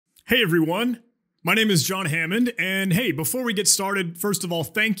Hey everyone, my name is John Hammond, and hey, before we get started, first of all,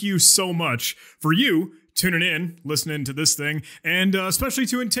 thank you so much for you tuning in, listening to this thing, and especially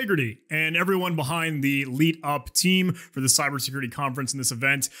to Intigriti and everyone behind the Lead Up team for the Cybersecurity conference and this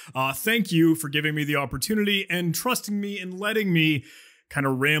event. Thank you for giving me the opportunity and trusting me and letting me kind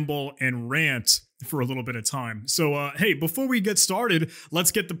of ramble and rant for a little bit of time. So, hey, before we get started,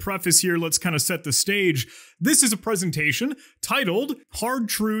 let's get the preface here. Let's kind of set the stage. This is a presentation titled Hard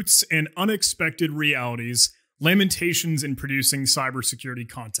Truths and Unexpected Realities, Lamentations in Producing Cybersecurity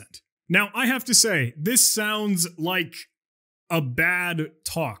Content. Now, I have to say, this sounds like a bad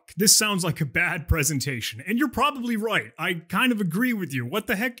talk. This sounds like a bad presentation. And you're probably right. I kind of agree with you. What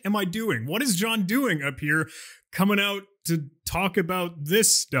the heck am I doing? What is John doing up here coming out to talk about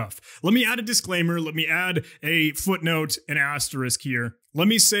this stuff? Let me add a disclaimer. Let me add a footnote, an asterisk here. Let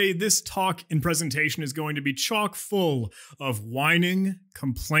me say this talk and presentation is going to be chock full of whining,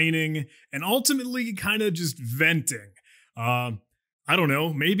 complaining, and ultimately kind of just venting. I don't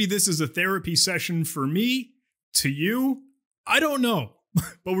know. Maybe this is a therapy session for me, to you. I don't know.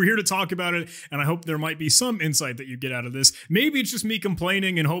 But we're here to talk about it, and I hope there might be some insight that you get out of this. Maybe it's just me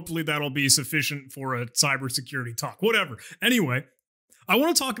complaining, and hopefully that'll be sufficient for a cybersecurity talk. Whatever. Anyway, I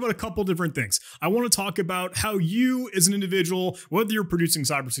want to talk about a couple different things. I want to talk about how you as an individual, whether you're producing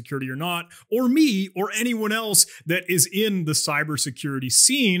cybersecurity or not, or me or anyone else that is in the cybersecurity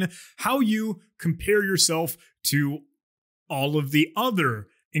scene, how you compare yourself to all of the other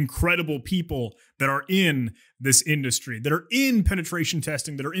incredible people that are in this industry, that are in penetration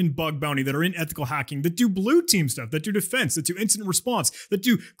testing, that are in bug bounty, that are in ethical hacking, that do blue team stuff, that do defense, that do incident response, that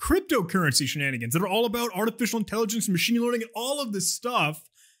do cryptocurrency shenanigans, that are all about artificial intelligence and machine learning and all of this stuff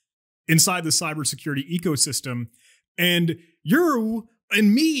inside the cybersecurity ecosystem. And you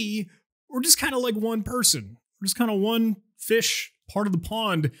and me, we're just kind of like one person. We're just kind of one fish, part of the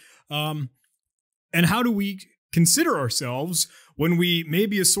pond. And how do we consider ourselves when we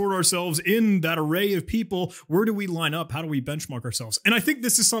maybe assort ourselves in that array of people? Where do we line up? How do we benchmark ourselves? And I think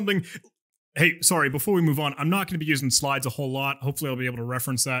this is something, hey, sorry, before we move on, I'm not going to be using slides a whole lot. Hopefully I'll be able to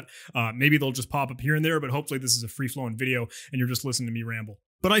reference that. Maybe they'll just pop up here and there, but hopefully this is a free-flowing video and you're just listening to me ramble.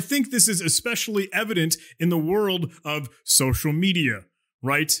 But I think this is especially evident in the world of social media,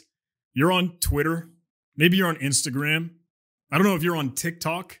 right? You're on Twitter. Maybe you're on Instagram. I don't know if you're on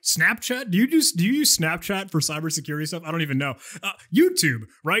TikTok, Snapchat. Do you use Snapchat for cybersecurity stuff? I don't even know. YouTube,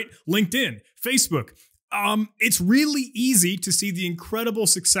 right? LinkedIn, Facebook. It's really easy to see the incredible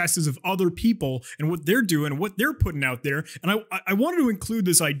successes of other people and what they're doing, what they're putting out there. And I wanted to include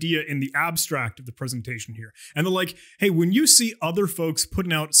this idea in the abstract of the presentation here. And they're like, hey, when you see other folks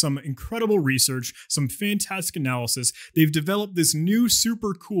putting out some incredible research, some fantastic analysis, they've developed this new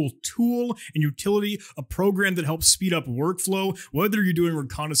super cool tool and utility, a program that helps speed up workflow, whether you're doing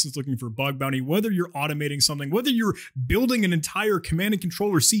reconnaissance looking for bug bounty, whether you're automating something, whether you're building an entire command and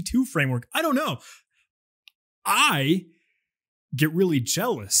control or C2 framework, I don't know. I get really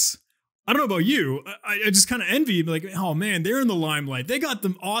jealous. I don't know about you. I just kind of envy, like, oh man, they're in the limelight. They got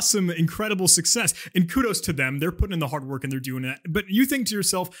the awesome, incredible success. And kudos to them. They're putting in the hard work and they're doing it. But you think to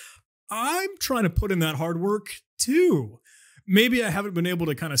yourself, I'm trying to put in that hard work too. Maybe I haven't been able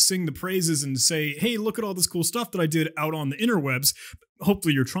to kind of sing the praises and say, hey, look at all this cool stuff that I did out on the interwebs.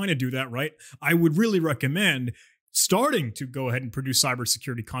 Hopefully you're trying to do that, right? I would really recommend starting to go ahead and produce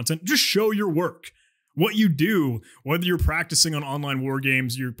cybersecurity content. Just show your work. What you do, whether you're practicing on online war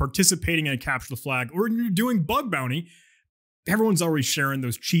games, you're participating in a capture the flag, or you're doing bug bounty, everyone's already sharing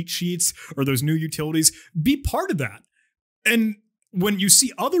those cheat sheets or those new utilities. Be part of that. And when you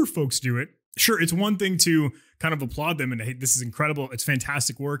see other folks do it, sure, it's one thing to kind of applaud them and, hey, this is incredible, it's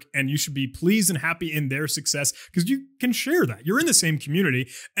fantastic work, and you should be pleased and happy in their success because you can share that. You're in the same community.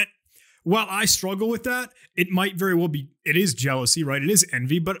 And while I struggle with that, it might very well be, it is jealousy, right? It is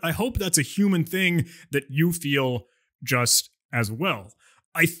envy, but I hope that's a human thing that you feel just as well.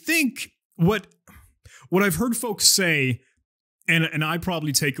 I think what I've heard folks say, and I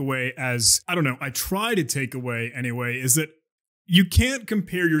probably take away as, I don't know, I try to take away anyway, is that you can't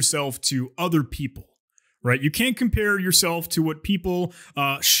compare yourself to other people. Right? You can't compare yourself to what people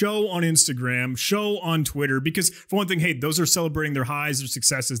show on Instagram, show on Twitter, because for one thing, hey, those are celebrating their highs, their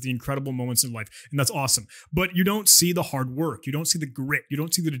successes, the incredible moments in life, and that's awesome. But you don't see the hard work. You don't see the grit. You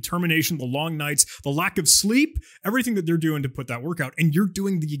don't see the determination, the long nights, the lack of sleep, everything that they're doing to put that work out. And you're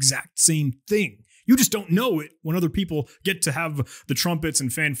doing the exact same thing. You just don't know it when other people get to have the trumpets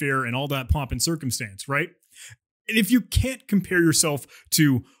and fanfare and all that pomp and circumstance, right? And if you can't compare yourself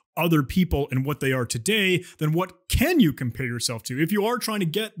to other people and what they are today, then what can you compare yourself to? If you are trying to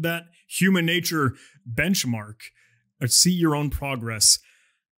get that human nature benchmark or see your own progress,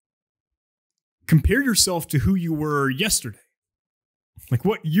 compare yourself to who you were yesterday, like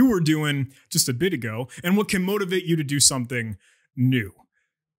what you were doing just a bit ago, and what can motivate you to do something new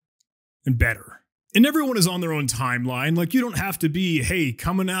and better. And everyone is on their own timeline. Like, you don't have to be, hey,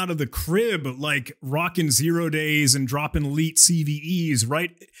 coming out of the crib, like rocking 0 days and dropping elite CVEs,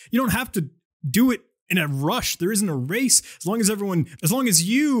 right? You don't have to do it in a rush. There isn't a race. As long as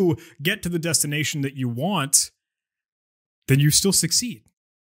you get to the destination that you want, then you still succeed.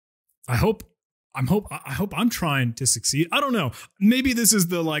 I hope I'm trying to succeed. I don't know. Maybe this is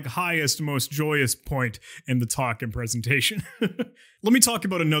the like highest, most joyous point in the talk and presentation. Let me talk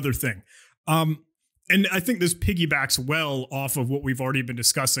about another thing. And I think this piggybacks well off of what we've already been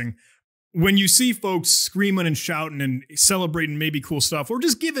discussing. When you see folks screaming and shouting and celebrating maybe cool stuff, or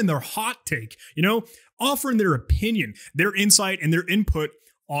just giving their hot take, offering their opinion, their insight, and their input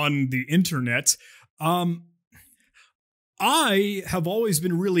on the internet, I have always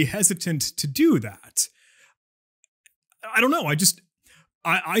been really hesitant to do that. I don't know.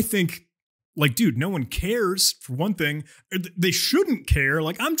 I think, like, dude, no one cares, for one thing. They shouldn't care.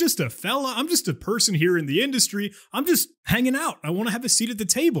 Like, I'm just a fella. I'm just a person here in the industry. I'm just hanging out. I want to have a seat at the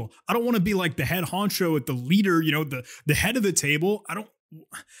table. I don't want to be like the head honcho at the leader, the head of the table.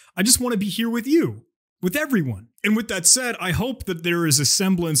 I just want to be here with you, with everyone. And with that said, I hope that there is a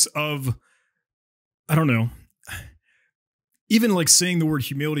semblance of, I don't know, even like saying the word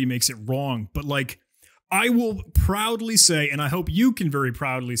humility makes it wrong, but like, I will proudly say, and I hope you can very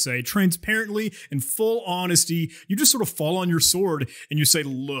proudly say, transparently, in full honesty, you just sort of fall on your sword and you say,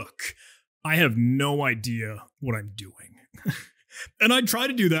 look, I have no idea what I'm doing. And I try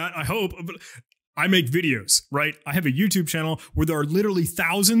to do that, I hope, but I make videos, right? I have a YouTube channel where there are literally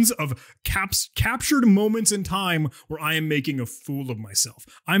thousands of captured moments in time where I am making a fool of myself.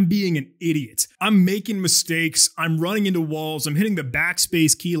 I'm being an idiot. I'm making mistakes. I'm running into walls. I'm hitting the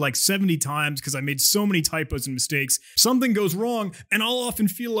backspace key like 70 times because I made so many typos and mistakes. Something goes wrong, and I'll often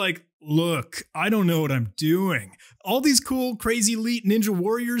feel like, look, I don't know what I'm doing. All these cool, crazy elite ninja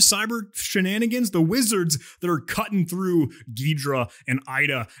warriors, cyber shenanigans, the wizards that are cutting through Ghidra and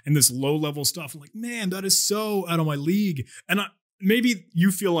Ida and this low-level stuff. I'm like, man, that is so out of my league. And maybe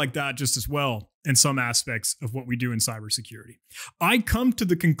you feel like that just as well in some aspects of what we do in cybersecurity. I come to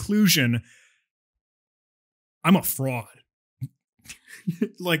the conclusion I'm a fraud.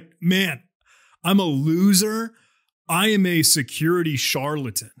 Like, man, I'm a loser. I am a security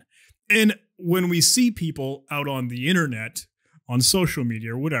charlatan. And when we see people out on the internet, on social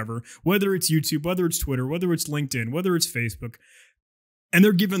media or whatever, whether it's YouTube, whether it's Twitter, whether it's LinkedIn, whether it's Facebook, and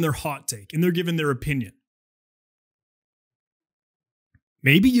they're giving their hot take and they're giving their opinion,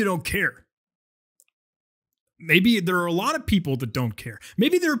 maybe you don't care. Maybe there are a lot of people that don't care.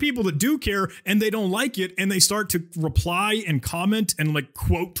 Maybe there are people that do care and they don't like it and they start to reply and comment and like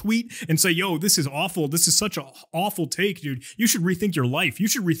quote tweet and say, yo, this is awful. This is such an awful take, dude. You should rethink your life. You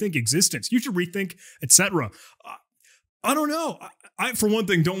should rethink existence. You should rethink, etc. I don't know. I, for one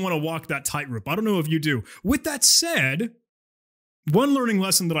thing, don't want to walk that tightrope. I don't know if you do. With that said, one learning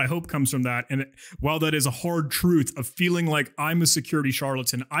lesson that I hope comes from that, and while that is a hard truth of feeling like I'm a security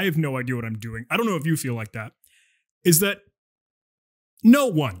charlatan, I have no idea what I'm doing. I don't know if you feel like that. Is that no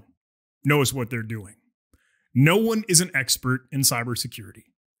one knows what they're doing. No one is an expert in cybersecurity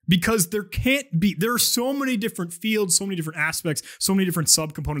because there are so many different fields, so many different aspects, so many different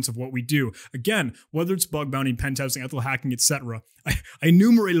subcomponents of what we do. Again, whether it's bug bounty, pen testing, ethical hacking, etc. I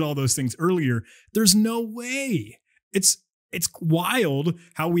enumerated all those things earlier. There's no way. It's wild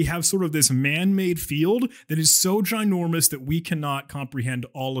how we have sort of this man-made field that is so ginormous that we cannot comprehend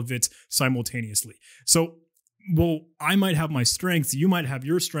all of it simultaneously. So, well, I might have my strengths, you might have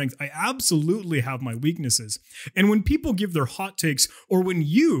your strengths, I absolutely have my weaknesses. And when people give their hot takes, or when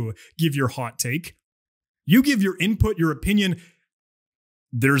you give your hot take, you give your input, your opinion,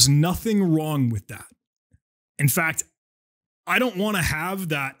 there's nothing wrong with that. In fact, I don't want to have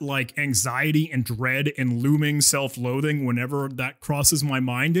that like anxiety and dread and looming self-loathing whenever that crosses my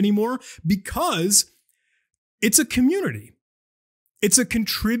mind anymore, because it's a community. It's a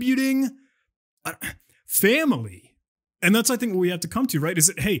contributing family. And that's, I think, what we have to come to, right? Is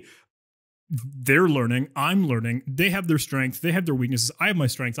that, hey, they're learning, I'm learning, they have their strengths, they have their weaknesses, I have my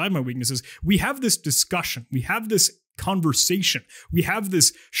strengths, I have my weaknesses. We have this discussion, we have this conversation, we have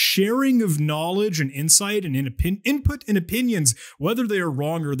this sharing of knowledge and insight and input and opinions, whether they are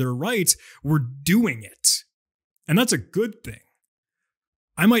wrong or they're right, we're doing it. And that's a good thing.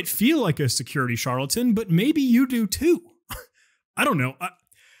 I might feel like a security charlatan, but maybe you do too. I don't know.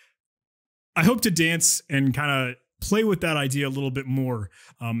 I hope to dance and kind of play with that idea a little bit more.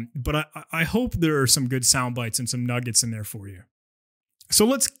 But I hope there are some good sound bites and some nuggets in there for you. So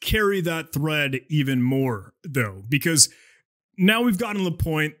let's carry that thread even more, though, because now we've gotten to the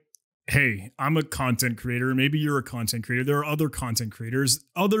point, hey, I'm a content creator. Maybe you're a content creator. There are other content creators,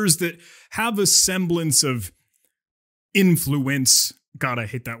 others that have a semblance of influence. God, I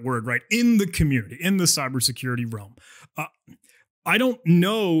hate that word, right? In the community, in the cybersecurity realm. I don't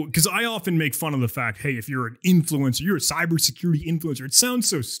know, because I often make fun of the fact, hey, if you're an influencer, you're a cybersecurity influencer. It sounds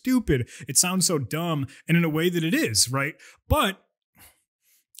so stupid. It sounds so dumb, and in a way that it is, right? But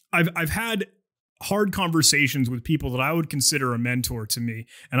I've had hard conversations with people that I would consider a mentor to me.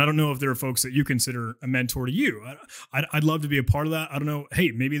 And I don't know if there are folks that you consider a mentor to you. I'd love to be a part of that. I don't know.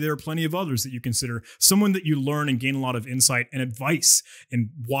 Hey, maybe there are plenty of others that you consider someone that you learn and gain a lot of insight and advice and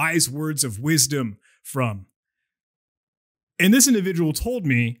wise words of wisdom from. And this individual told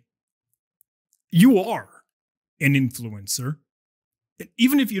me, you are an influencer.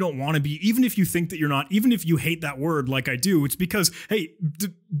 Even if you don't want to be, even if you think that you're not, even if you hate that word like I do, it's because, hey,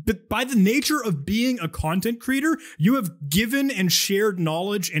 by the nature of being a content creator, you have given and shared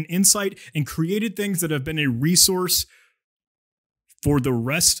knowledge and insight and created things that have been a resource for the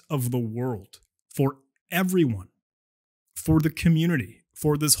rest of the world, for everyone, for the community,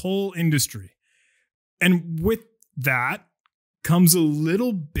 for this whole industry. And with that comes a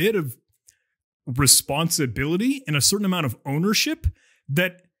little bit of responsibility and a certain amount of ownership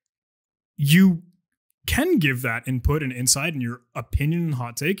that you can give that input and insight and your opinion and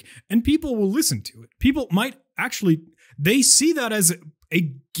hot take, and people will listen to it. People might actually, they see that as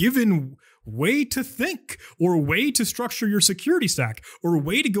a given way to think, or a way to structure your security stack, or a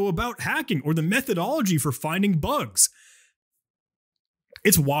way to go about hacking, or the methodology for finding bugs.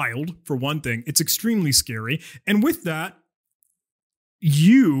 It's wild, for one thing. It's extremely scary. And with that,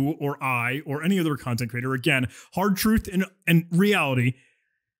 you or I or any other content creator, again, hard truth and reality,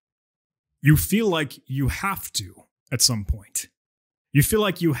 you feel like you have to at some point. You feel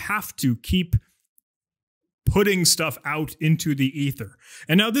like you have to keep putting stuff out into the ether.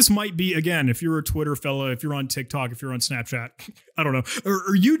 And now this might be, again, if you're a Twitter fella, if you're on TikTok, if you're on Snapchat, I don't know,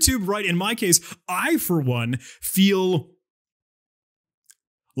 or YouTube, right? In my case, I, for one, feel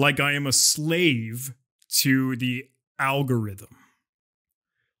like I am a slave to the algorithm.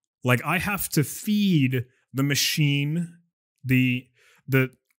 Like I have to feed the machine, the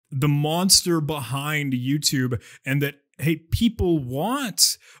monster behind YouTube, and that, hey, people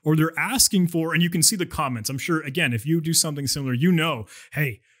want or they're asking for, and you can see the comments. I'm sure, again, if you do something similar, you know,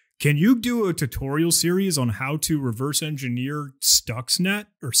 hey, can you do a tutorial series on how to reverse engineer Stuxnet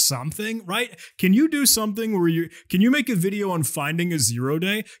or something, right? Can you do something where can you make a video on finding a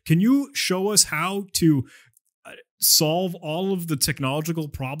 0-day? Can you show us how to solve all of the technological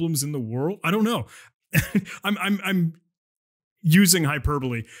problems in the world? I don't know. I'm using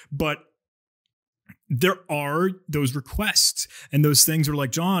hyperbole, but there are those requests, and those things are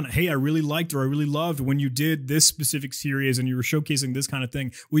like, John, hey, I really liked or I really loved when you did this specific series and you were showcasing this kind of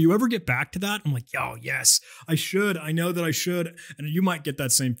thing. Will you ever get back to that? I'm like, oh, yes, I should. I know that I should. And you might get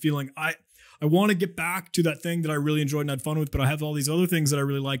that same feeling. I want to get back to that thing that I really enjoyed and had fun with, but I have all these other things that I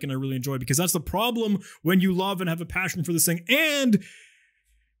really like and I really enjoy, because that's the problem when you love and have a passion for this thing. And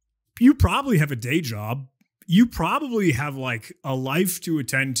you probably have a day job. You probably have like a life to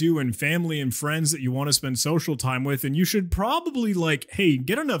attend to and family and friends that you want to spend social time with. And you should probably like, hey,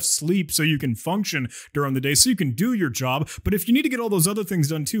 get enough sleep so you can function during the day, so you can do your job. But if you need to get all those other things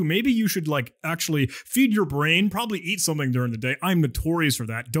done too, maybe you should like actually feed your brain, probably eat something during the day. I'm notorious for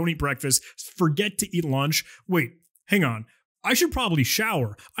that. Don't eat breakfast. Forget to eat lunch. Wait, hang on. I should probably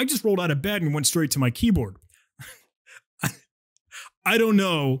shower. I just rolled out of bed and went straight to my keyboard. I don't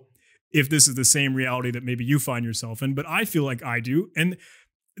know if this is the same reality that maybe you find yourself in, but I feel like I do. And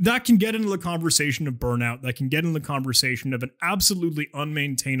that can get into the conversation of burnout. That can get into the conversation of an absolutely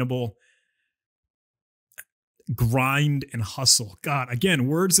unmaintainable grind and hustle. God, again,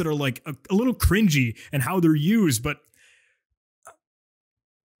 words that are like a little cringy and how they're used, but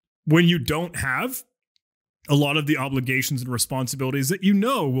when you don't have a lot of the obligations and responsibilities that you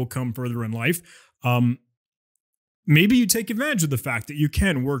know will come further in life, maybe you take advantage of the fact that you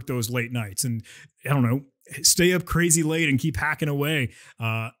can work those late nights and, I don't know, stay up crazy late and keep hacking away.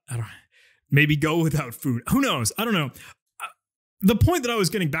 Maybe go without food. Who knows? I don't know. The point that I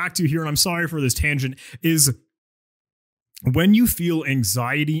was getting back to here, and I'm sorry for this tangent, is when you feel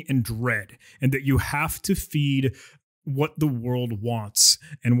anxiety and dread and that you have to feed what the world wants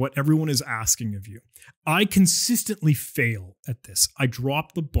and what everyone is asking of you. I consistently fail at this. I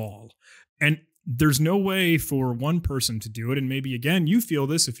drop the ball. And there's no way for one person to do it. And maybe, again, you feel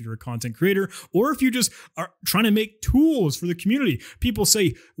this if you're a content creator, or if you just are trying to make tools for the community. People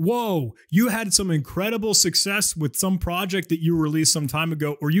say, whoa, you had some incredible success with some project that you released some time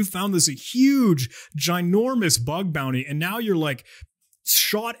ago, or you found this a huge, ginormous bug bounty, and now you're like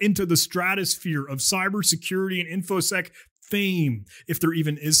shot into the stratosphere of cybersecurity and InfoSec fame, if there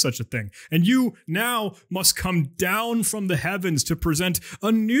even is such a thing. And you now must come down from the heavens to present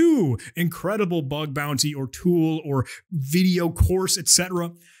a new incredible bug bounty or tool or video course,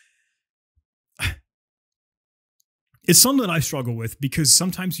 etc. It's something that I struggle with, because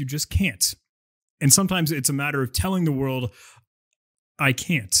sometimes you just can't. And sometimes it's a matter of telling the world, I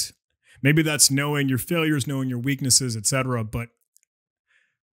can't. Maybe that's knowing your failures, knowing your weaknesses, etc.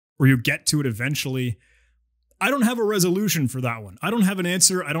 Or you get to it eventually. I don't have a resolution for that one. I don't have an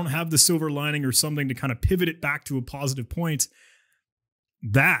answer. I don't have the silver lining or something to kind of pivot it back to a positive point.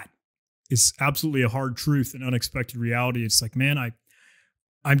 That is absolutely a hard truth and unexpected reality. It's like, man,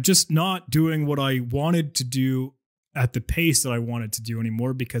 I'm just not doing what I wanted to do at the pace that I wanted to do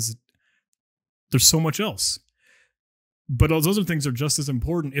anymore, because there's so much else. But those other things are just as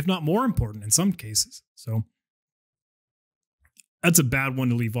important, if not more important in some cases. So that's a bad one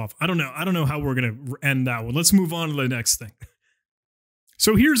to leave off. I don't know how we're going to end that one. Let's move on to the next thing.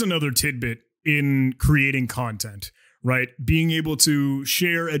 So here's another tidbit in creating content, right? Being able to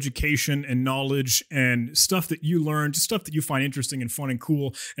share education and knowledge and stuff that you learned, stuff that you find interesting and fun and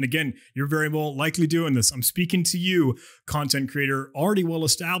cool. And again, you're very well likely doing this. I'm speaking to you, content creator, already well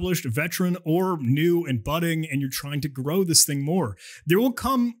established, veteran, or new and budding, and you're trying to grow this thing more. There will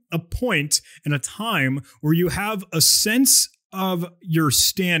come a point and a time where you have a sense of your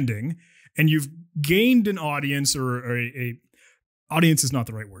standing, and you've gained an audience, or a audience is not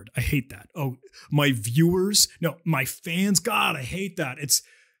the right word. I hate that. Oh, my viewers. No, my fans. God, I hate that. It's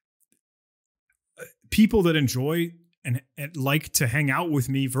people that enjoy and like to hang out with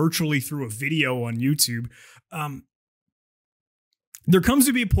me virtually through a video on YouTube. There comes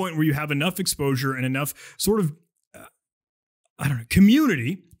to be a point where you have enough exposure and enough sort of,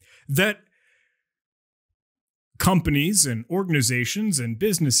 community that companies and organizations and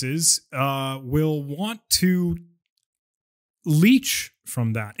businesses will want to leech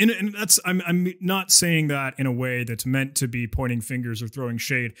from that. And that's, I'm not saying that in a way that's meant to be pointing fingers or throwing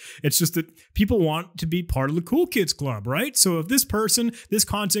shade. It's just that people want to be part of the cool kids club, right? So if this person, this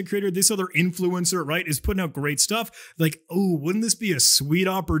content creator, this other influencer, right, is putting out great stuff, like, oh, wouldn't this be a sweet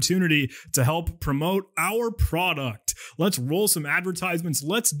opportunity to help promote our product? Let's roll some advertisements.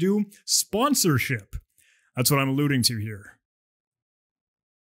 Let's do sponsorship. That's what I'm alluding to here.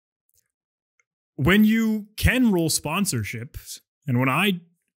 When you can roll sponsorships, and when I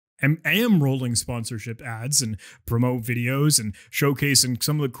am rolling sponsorship ads and promote videos and showcasing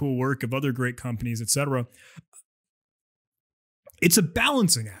some of the cool work of other great companies, etc., it's a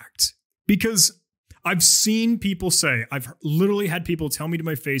balancing act, because I've seen people say, I've literally had people tell me to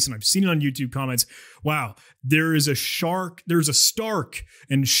my face, and I've seen it on YouTube comments, wow, there's a stark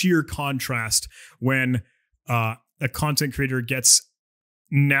and sheer contrast when a content creator gets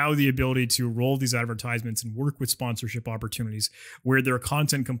now the ability to roll these advertisements and work with sponsorship opportunities, where their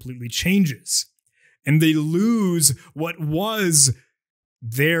content completely changes and they lose what was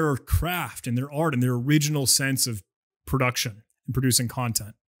their craft and their art and their original sense of production and producing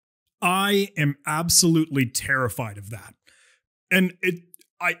content. I am absolutely terrified of that. And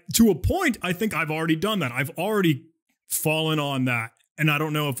to a point, I think I've already done that. I've already fallen on that. And I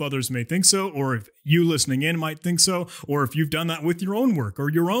don't know if others may think so, or if you listening in might think so, or if you've done that with your own work or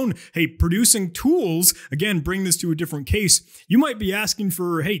your own, hey, producing tools. Again, bring this to a different case. You might be asking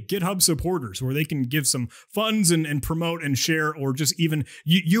for, hey, GitHub supporters, where they can give some funds and promote and share, or just even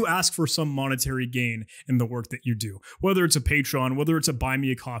you ask for some monetary gain in the work that you do, whether it's a Patreon, whether it's a Buy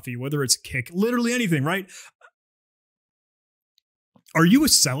Me a Coffee, whether it's Kick, literally anything, right? Are you a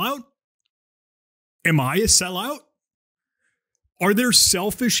sellout? Am I a sellout? Are there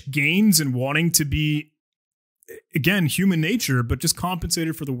selfish gains in wanting to be, again, human nature, but just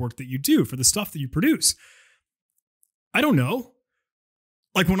compensated for the work that you do, for the stuff that you produce? I don't know.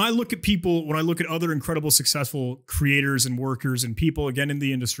 Like when I look at people, when I look at other incredible, successful creators and workers and people, again, in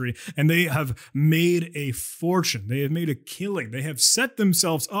the industry, and they have made a fortune, they have made a killing, they have set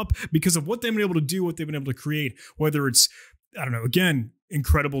themselves up because of what they've been able to do, what they've been able to create, whether it's, I don't know, again,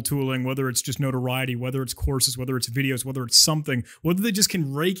 incredible tooling, whether it's just notoriety, whether it's courses, whether it's videos, whether it's something, whether they just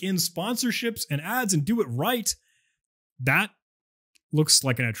can rake in sponsorships and ads and do it right, that looks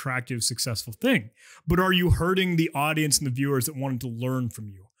like an attractive, successful thing. But are you hurting the audience and the viewers that wanted to learn from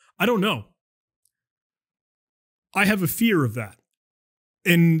you? I don't know. I have a fear of that.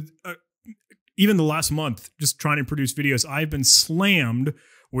 And even the last month, just trying to produce videos, I've been slammed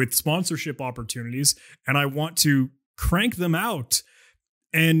with sponsorship opportunities, and I want to crank them out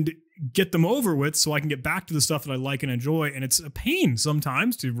and get them over with so I can get back to the stuff that I like and enjoy. And it's a pain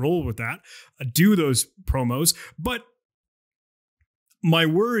sometimes to roll with that, do those promos. But my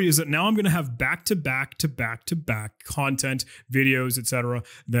worry is that now I'm going to have back-to-back content, videos, etc.,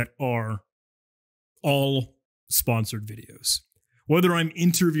 that are all sponsored videos. Whether I'm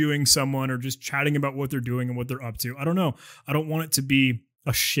interviewing someone or just chatting about what they're doing and what they're up to, I don't know. I don't want it to be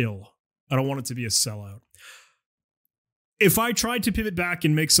a shill. I don't want it to be a sellout. If I tried to pivot back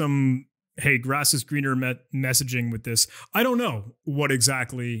and make some, hey, grass is greener messaging with this, I don't know what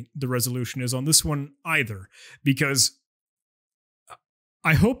exactly the resolution is on this one either, because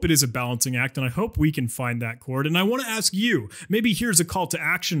I hope it is a balancing act, and I hope we can find that chord. And I want to ask you, maybe here's a call to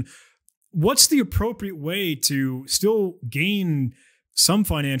action. What's the appropriate way to still gain some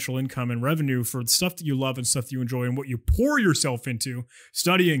financial income and revenue for the stuff that you love and stuff that you enjoy and what you pour yourself into,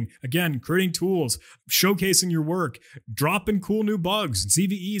 studying, again, creating tools, showcasing your work, dropping cool new bugs,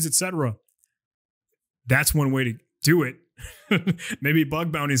 CVEs, etc. That's one way to do it. Maybe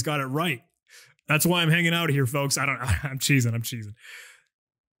Bug Bounty's got it right. That's why I'm hanging out here, folks. I'm cheesing.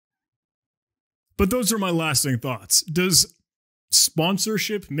 But those are my lasting thoughts. Does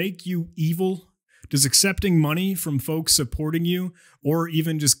sponsorship make you evil? Does accepting money from folks supporting you, or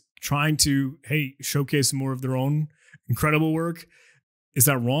even just trying to, hey, showcase more of their own incredible work, is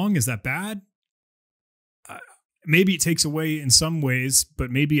that wrong? Is that bad? Maybe it takes away in some ways,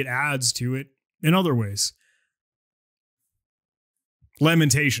 but maybe it adds to it in other ways.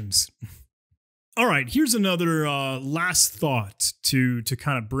 Lamentations. All right, here's another last thought to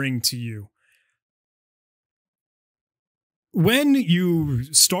kind of bring to you. When you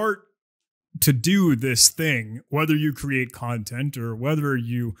start to do this thing, whether you create content or whether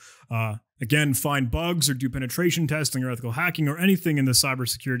you, again, find bugs or do penetration testing or ethical hacking or anything in the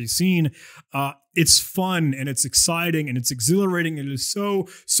cybersecurity scene, it's fun and it's exciting and it's exhilarating and it is so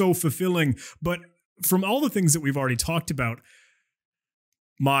fulfilling. But from all the things that we've already talked about,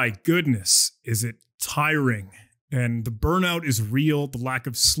 my goodness, is it tiring. And the burnout is real. The lack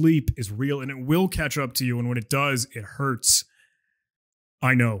of sleep is real, and it will catch up to you. And when it does, it hurts.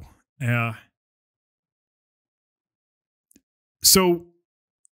 I know. So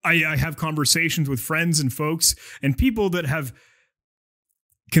I have conversations with friends and folks and people that have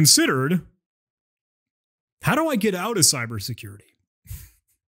considered, how do I get out of cybersecurity?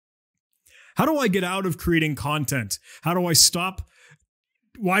 How do I get out of creating content? How do I stop?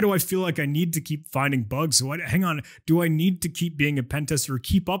 Why do I feel like I need to keep finding bugs? So hang on, do I need to keep being a pen tester or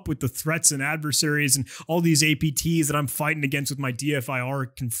keep up with the threats and adversaries and all these APTs that I'm fighting against with my DFIR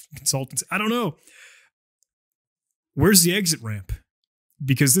consultants? I don't know. Where's the exit ramp?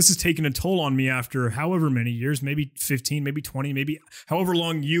 Because this has taken a toll on me after however many years, maybe 15, maybe 20, maybe however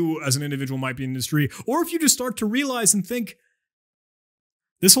long you as an individual might be in the industry. Or if you just start to realize and think,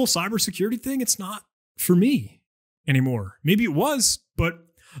 this whole cybersecurity thing, it's not for me anymore. Maybe it was, but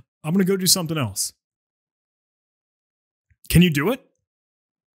I'm going to go do something else. Can you do it?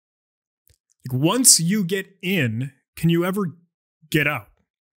 Like, once you get in, can you ever get out?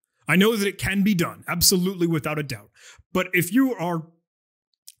 I know that it can be done, absolutely, without a doubt. But if you are,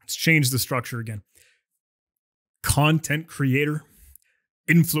 let's change the structure again. Content creator,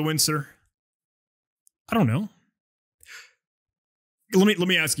 influencer, I don't know. Let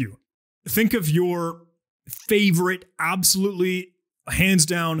me ask you. Think of your favorite, absolutely hands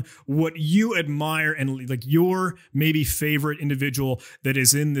down, what you admire and like your maybe favorite individual that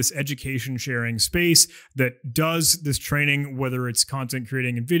is in this education sharing space that does this training, whether it's content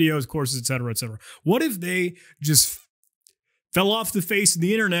creating and videos, courses, et cetera, et cetera. What if they just fell off the face of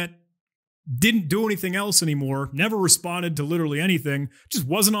the internet, didn't do anything else anymore, never responded to literally anything, just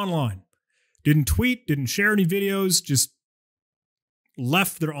wasn't online, didn't tweet, didn't share any videos, just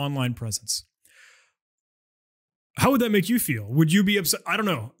left their online presence? How would that make you feel? Would you be upset? I don't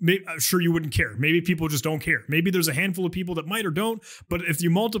know. I'm sure you wouldn't care. Maybe people just don't care. Maybe there's a handful of people that might or don't. But if you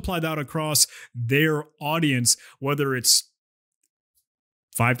multiply that across their audience, whether it's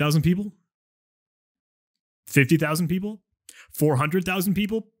 5,000 people, 50,000 people, 400,000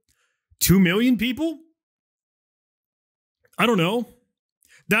 people, 2 million people, I don't know.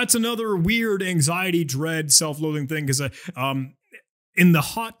 That's another weird anxiety, dread, self-loathing thing, because in the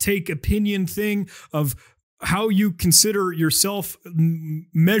hot take opinion thing of how you consider yourself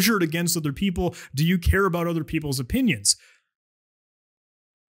measured against other people, do you care about other people's opinions?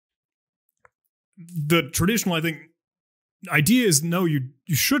 The traditional, I think, idea is no, you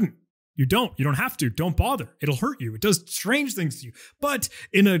shouldn't. You don't have to. Don't bother. It'll hurt you. It does strange things to you. But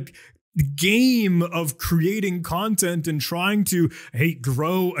in a game of creating content and trying to, hey,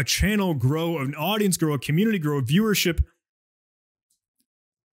 grow a channel, grow an audience, grow a community, grow a viewership,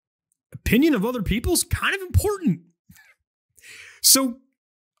 opinion of other people's kind of important. So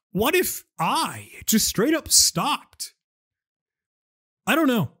what if I just straight up stopped? I don't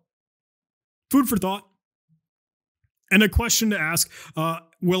know. Food for thought. And a question to ask,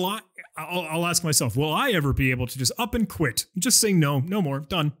 I'll ask myself, will I ever be able to just up and quit? Just say no more,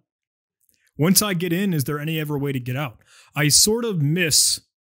 done. Once I get in, is there any ever way to get out? I sort of miss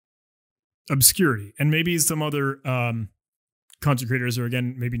obscurity, and maybe some other content creators are,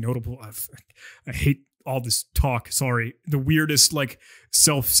 again, maybe notable. I hate all this talk. Sorry. The weirdest, like,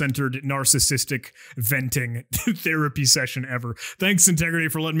 self-centered, narcissistic venting therapy session ever. Thanks,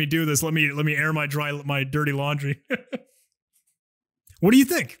 Intigriti, for letting me do this. Let me air my dirty laundry. What do you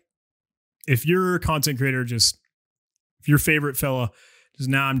think? If you're a content creator, if your favorite fella,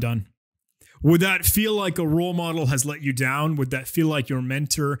 I'm done. Would that feel like a role model has let you down? Would that feel like your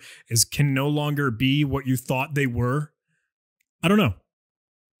mentor can no longer be what you thought they were? I don't know.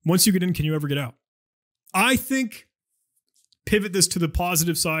 Once you get in, can you ever get out? I think, pivot this to the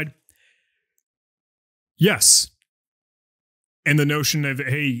positive side, yes. And the notion of,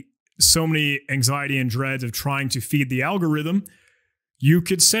 hey, so many anxiety and dreads of trying to feed the algorithm, you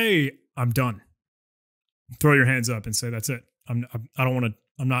could say, I'm done. Throw your hands up and say, that's it. I don't want to,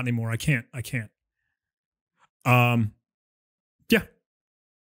 I'm not anymore. I can't. Yeah.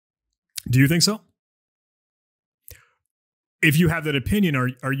 Do you think so? If you have that opinion,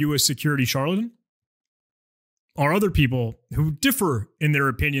 are you a security charlatan? Are other people who differ in their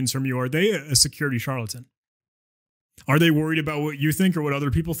opinions from you, are they a security charlatan? Are they worried about what you think or what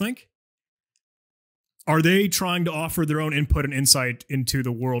other people think? Are they trying to offer their own input and insight into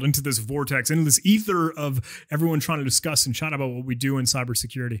the world, into this vortex, into this ether of everyone trying to discuss and chat about what we do in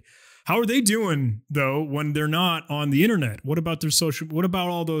cybersecurity? How are they doing, though, when they're not on the internet? What about their social? What about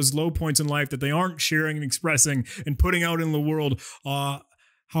all those low points in life that they aren't sharing and expressing and putting out in the world?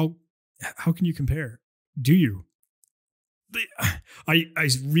 How can you compare? Do you? I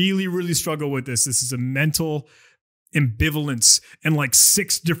really, really struggle with this. This is a mental ambivalence in like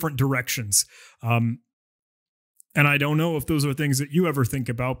 6 different directions. And I don't know if those are things that you ever think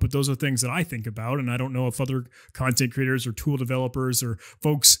about, but those are things that I think about. And I don't know if other content creators or tool developers or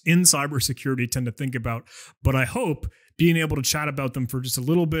folks in cybersecurity tend to think about. But I hope being able to chat about them for just a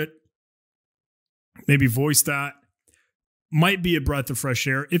little bit, maybe voice that, might be a breath of fresh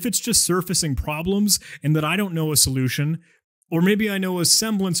air. If it's just surfacing problems and that I don't know a solution, or maybe I know a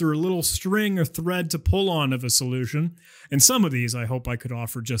semblance or a little string or thread to pull on of a solution. And some of these, I hope I could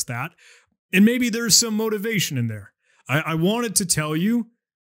offer just that. And maybe there's some motivation in there. I wanted to tell you,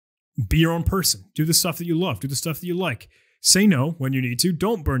 be your own person. Do the stuff that you love. Do the stuff that you like. Say no when you need to.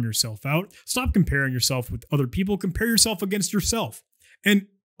 Don't burn yourself out. Stop comparing yourself with other people. Compare yourself against yourself. And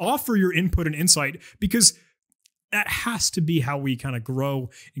offer your input and insight, because that has to be how we kind of grow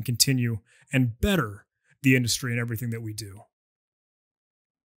and continue and better the industry and everything that we do.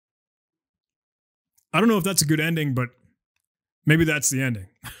 I don't know if that's a good ending, but maybe that's the ending.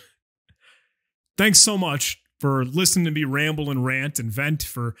 Thanks so much for listening to me ramble and rant and vent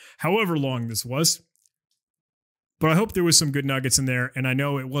for however long this was. But I hope there was some good nuggets in there. And I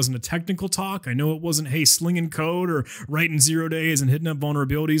know it wasn't a technical talk. I know it wasn't, hey, slinging code or writing 0 days and hitting up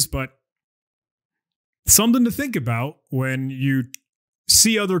vulnerabilities, but something to think about when you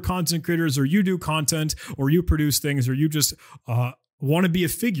see other content creators, or you do content, or you produce things, or you just want to be a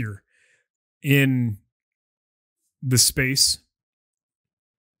figure in the space.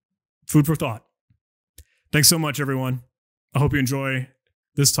 Food for thought. Thanks so much, everyone. I hope you enjoy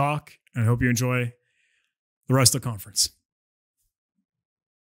this talk, and I hope you enjoy the rest of the conference.